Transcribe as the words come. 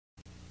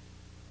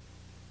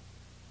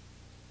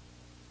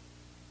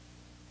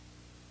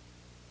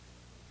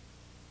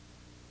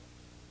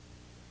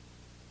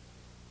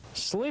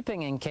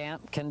Sleeping in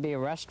camp can be a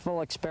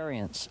restful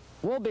experience.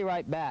 We'll be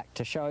right back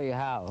to show you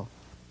how.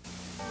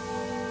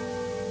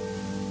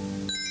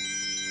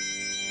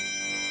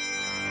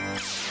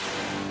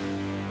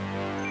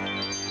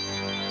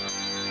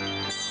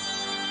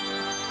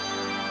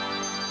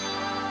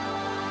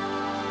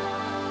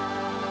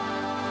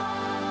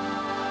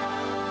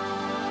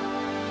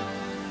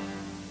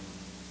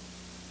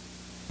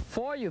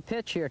 Before you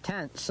pitch your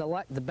tent,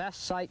 select the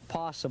best site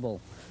possible.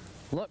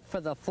 Look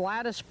for the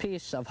flattest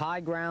piece of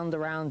high ground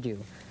around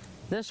you.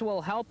 This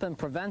will help in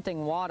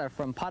preventing water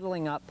from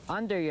puddling up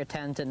under your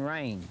tent in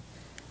rain.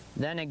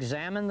 Then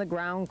examine the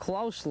ground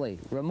closely,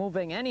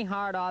 removing any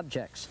hard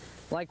objects,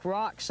 like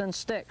rocks and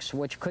sticks,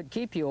 which could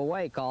keep you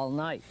awake all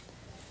night.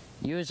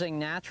 Using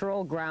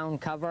natural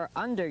ground cover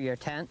under your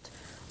tent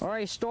or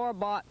a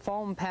store-bought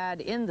foam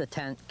pad in the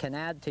tent can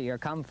add to your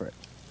comfort.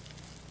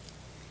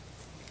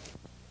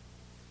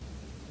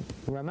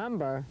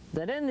 Remember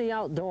that in the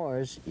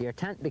outdoors, your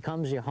tent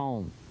becomes your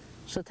home,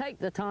 so take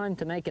the time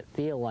to make it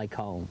feel like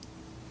home.